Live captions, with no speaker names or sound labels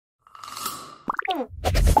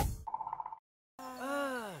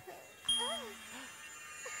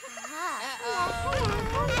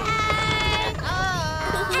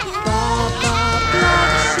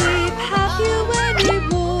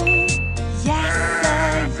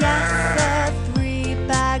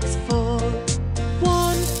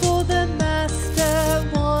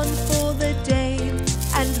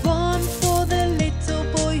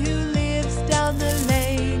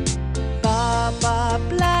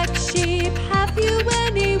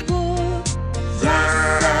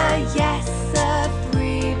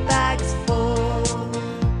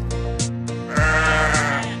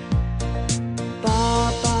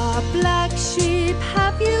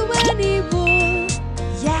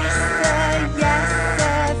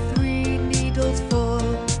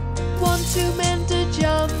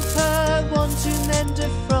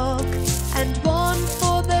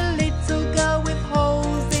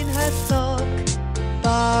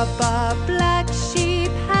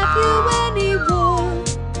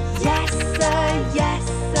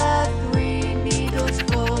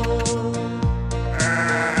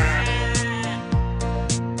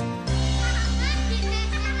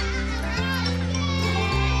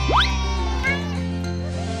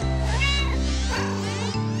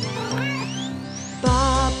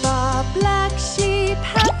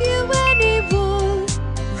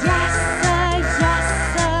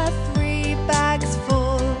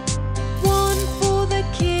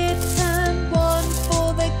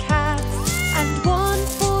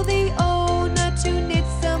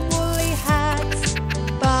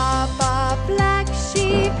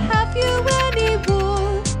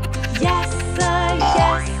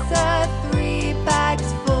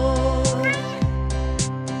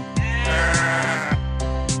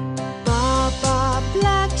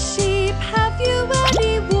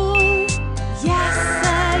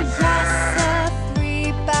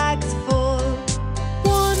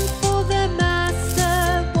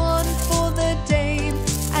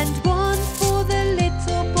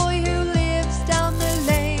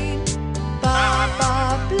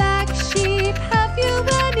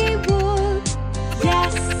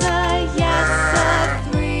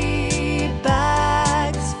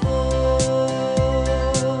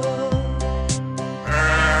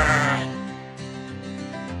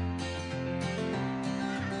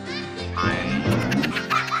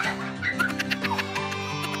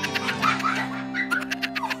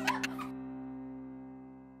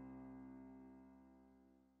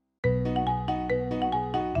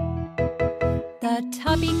The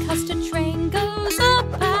tubby custard train goes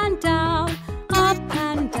up and down, up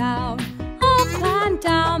and down, up and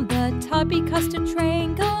down. The tubby custard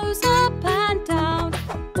train goes up and down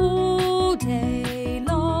all day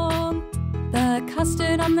long. The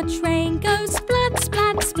custard on the train goes splat,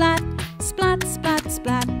 splat, splat, splat, splat,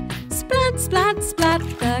 splat, splat, splat, splat.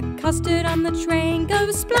 The custard on the train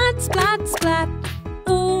goes splat, splat, splat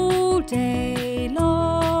all day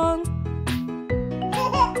long.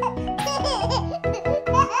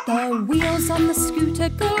 The wheels on the scooter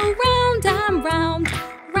go round and round,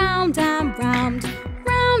 round and round,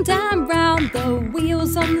 round and round. The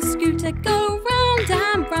wheels on the scooter go round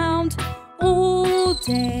and round all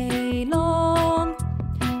day long.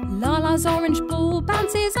 Laa-Laa's orange ball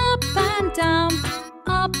bounces up and down,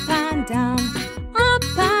 up and down, up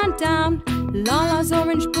and down. Laa-Laa's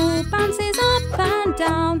orange ball bounces up and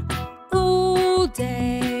down all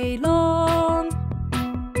day long.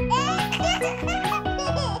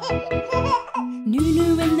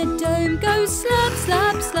 Noo-Noo in the dome goes slurp,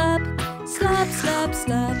 slurp, slurp, slurp, slurp,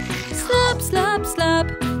 slurp, slurp, slurp, slurp.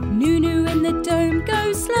 Noo-Noo in the dome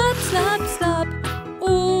goes slurp, slurp, slurp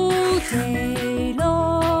all day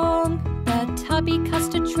long. The tubby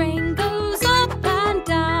custard train goes up and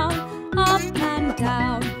down, up and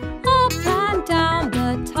down, up and down.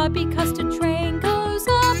 The tubby custard train goes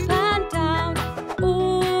up and down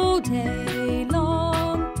all day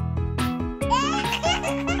long.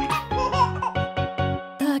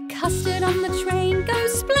 The custard on the train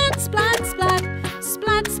goes splat, splat, splat,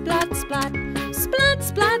 splat, splat, splat, splat,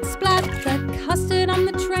 splat, splat. The custard on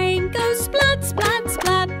the train goes splat, splat,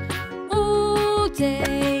 splat all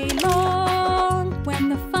day long. When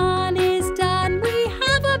the fun is done, we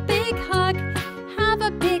have a big hug, have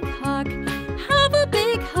a big hug, have a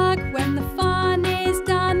big hug. When the fun is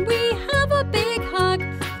done, we have a big hug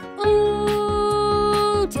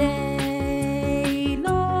all day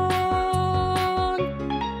long.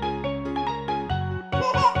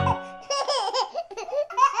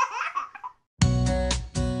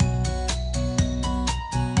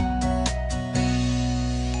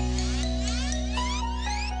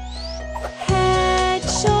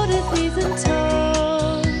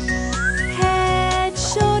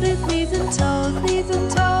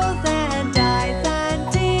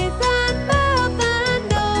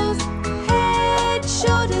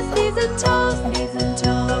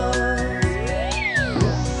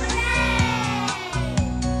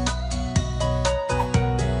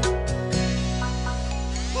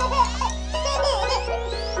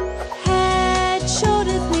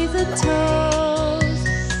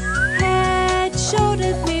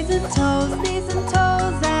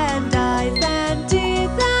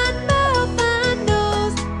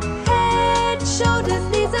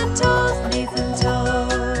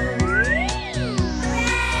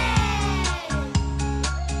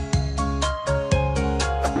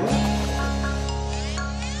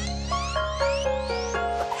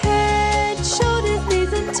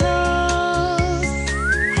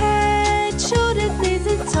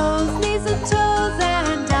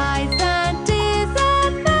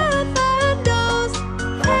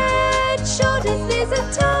 knees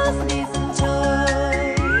and toes, knees and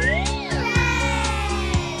toes.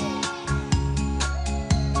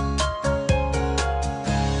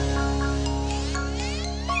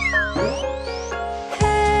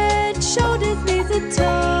 Head, shoulders, knees and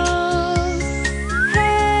toes.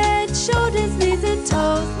 Head, shoulders, knees and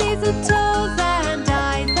toes, knees and toes, and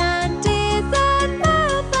eyes and ears and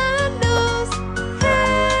mouth and nose.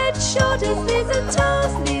 Head, shoulders, knees and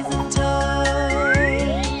toes, knees and toes.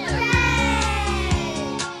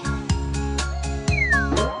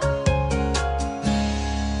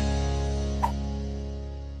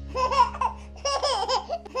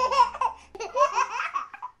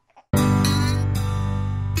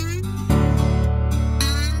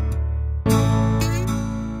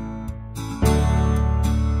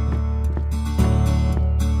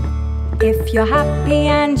 If you're happy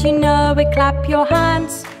and you know it, clap your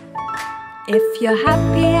hands. If you're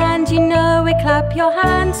happy and you know it, clap your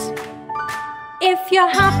hands. If you're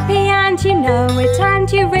happy and you know it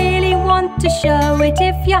and you really want to show it,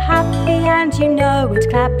 if you're happy and you know it,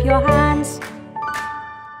 clap your hands.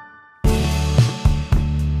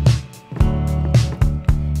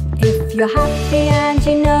 If you're happy and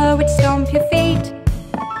you know it, stomp your feet.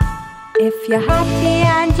 If you're happy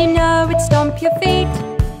and you know it, stomp your feet.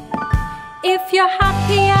 If you're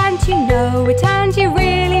happy and you know it and you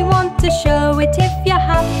really want to show it, if you're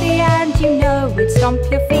happy and you know it, stomp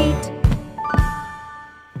your feet.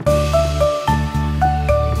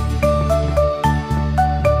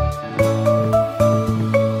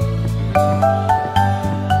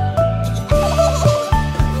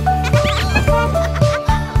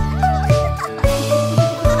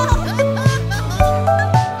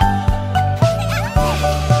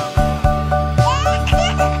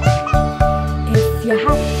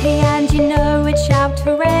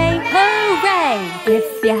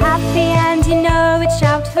 If you're happy and you know it,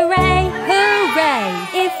 shout hooray, hooray.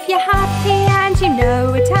 If you're happy and you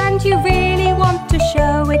know it and you really want to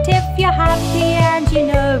show it, if you're happy and you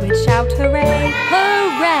know it, shout hooray,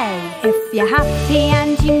 hooray. If you're happy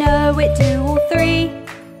and you know it, do all three.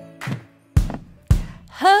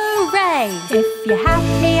 Hooray! If you're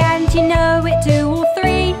happy and you know it, do all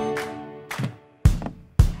three.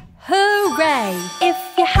 Hooray! If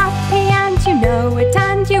you're happy and you know it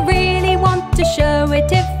and you really want to show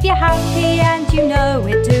it, if you're happy and you know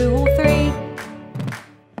it, do all three.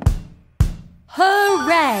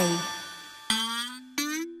 Hooray!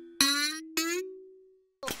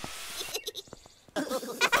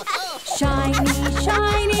 Shiny,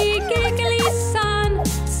 shiny, giggly sun,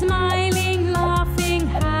 smiling, laughing,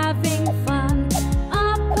 having fun.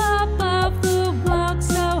 Up above the world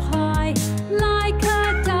so high, like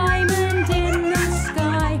a diamond in the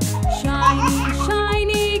sky. Shiny,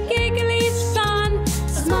 shiny, giggly sun,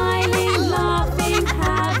 smiling, laughing,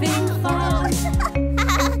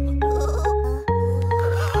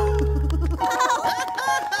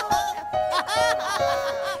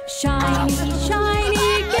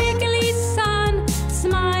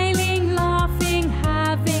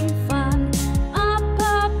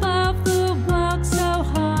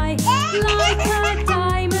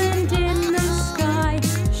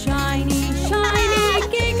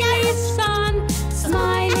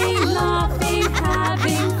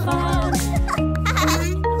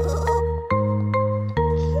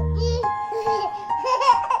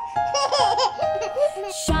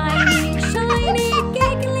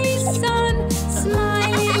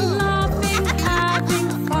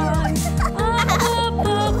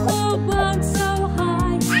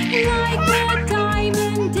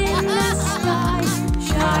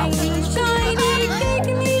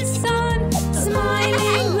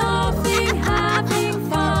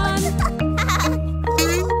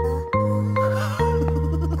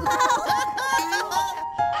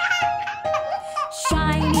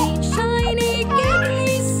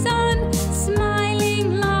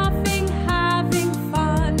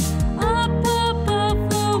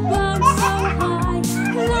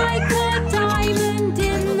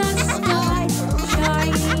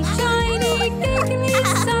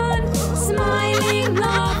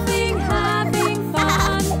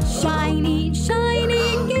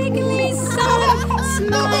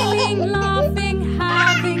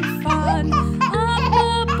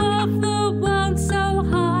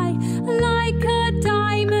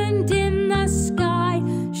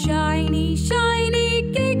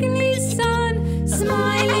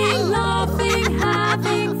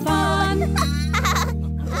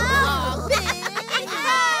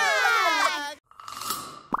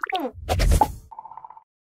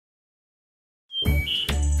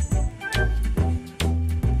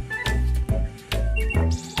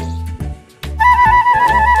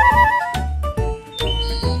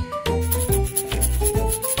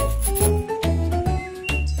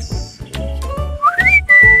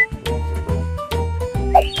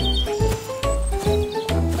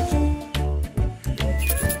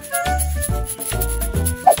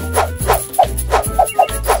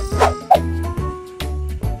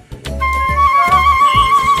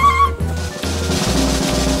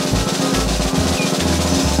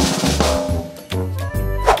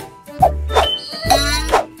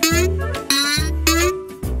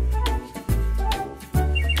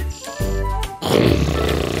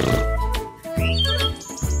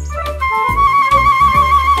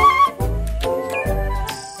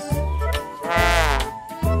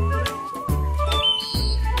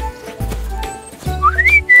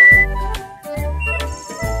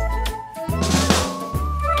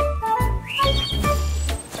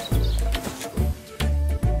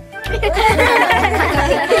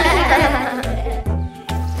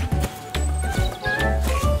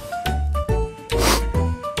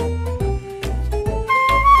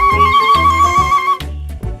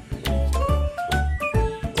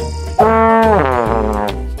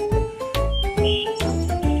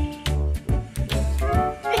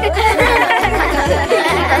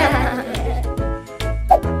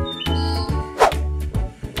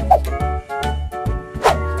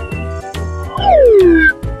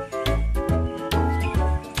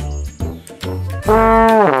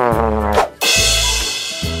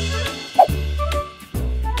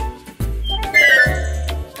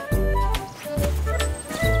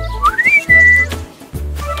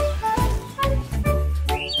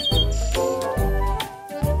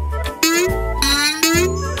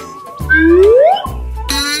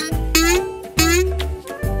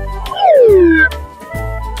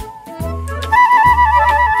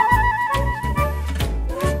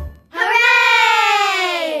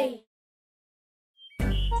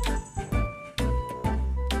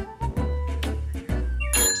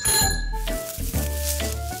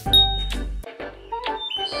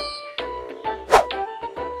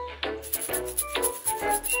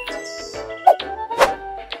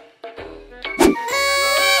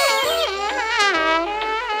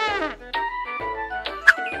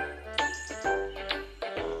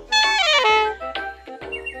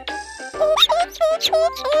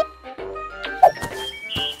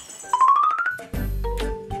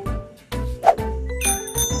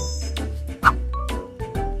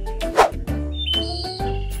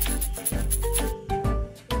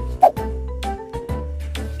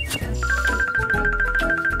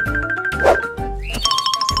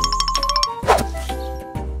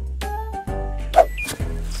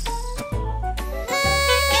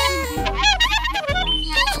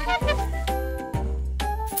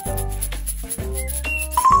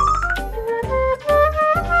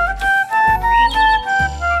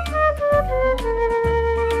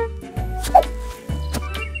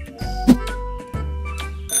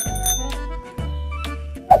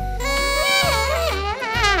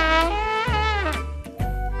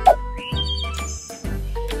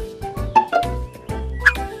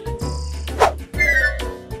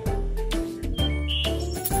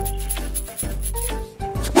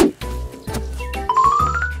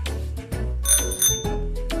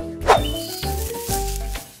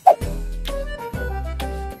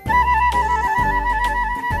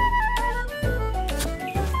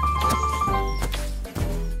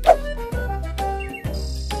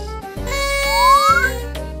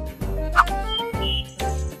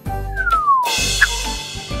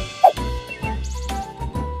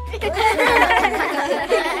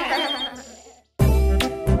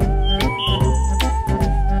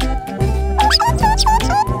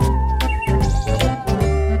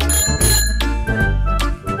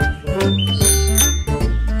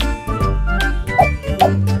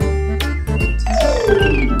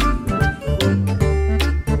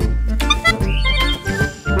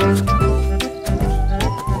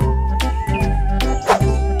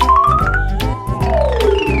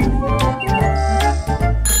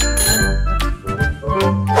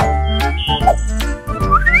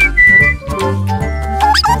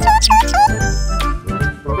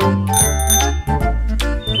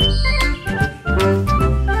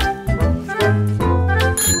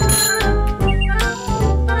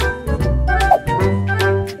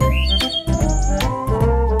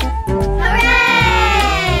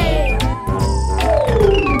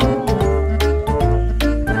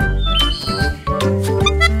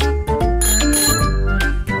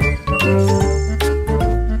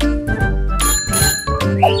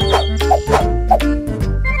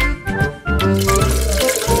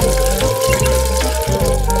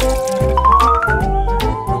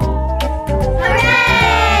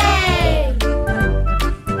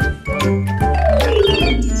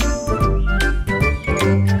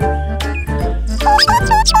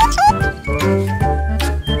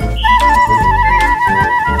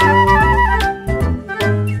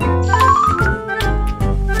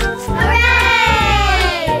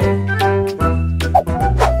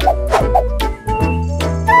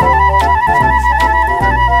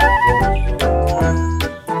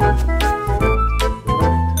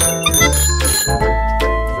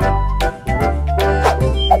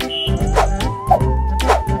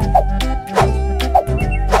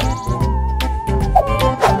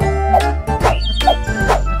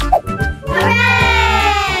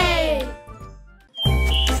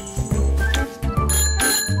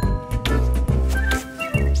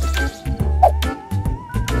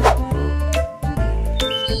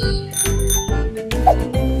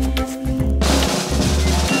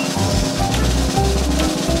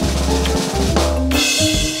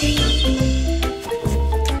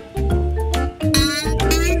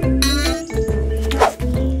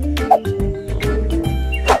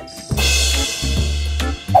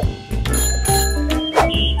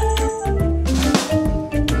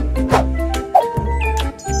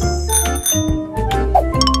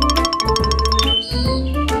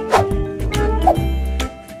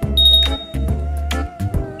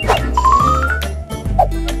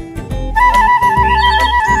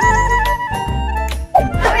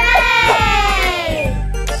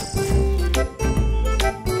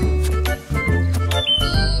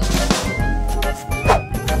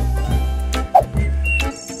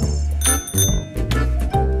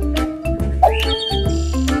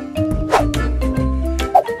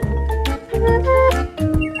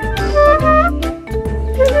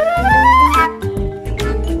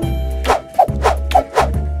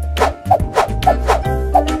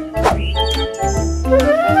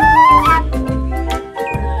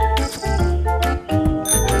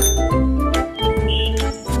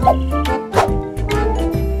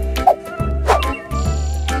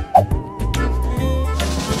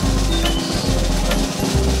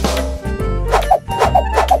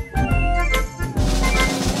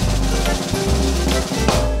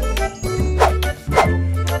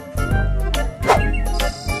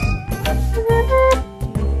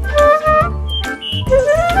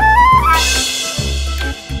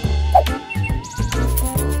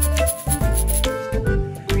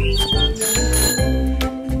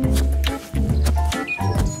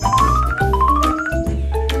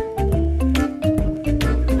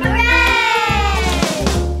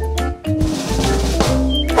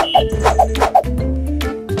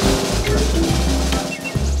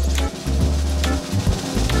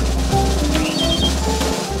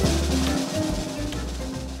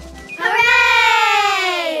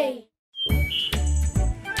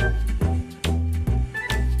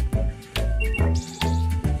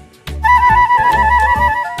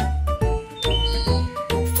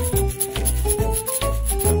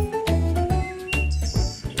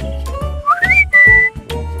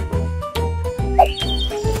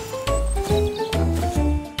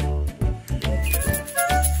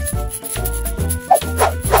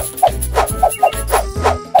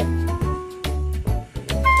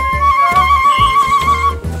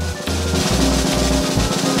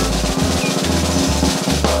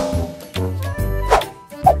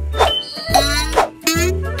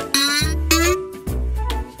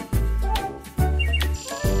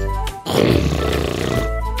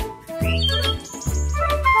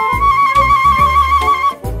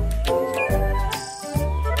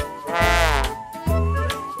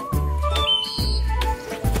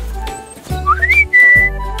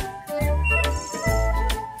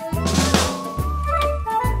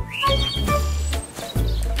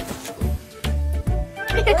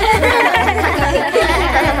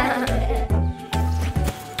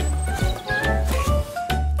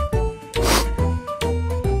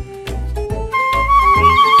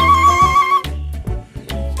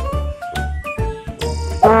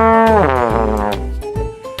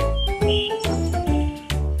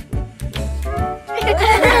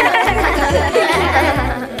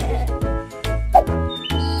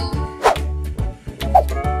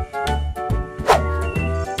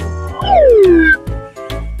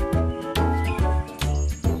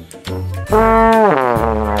 Baa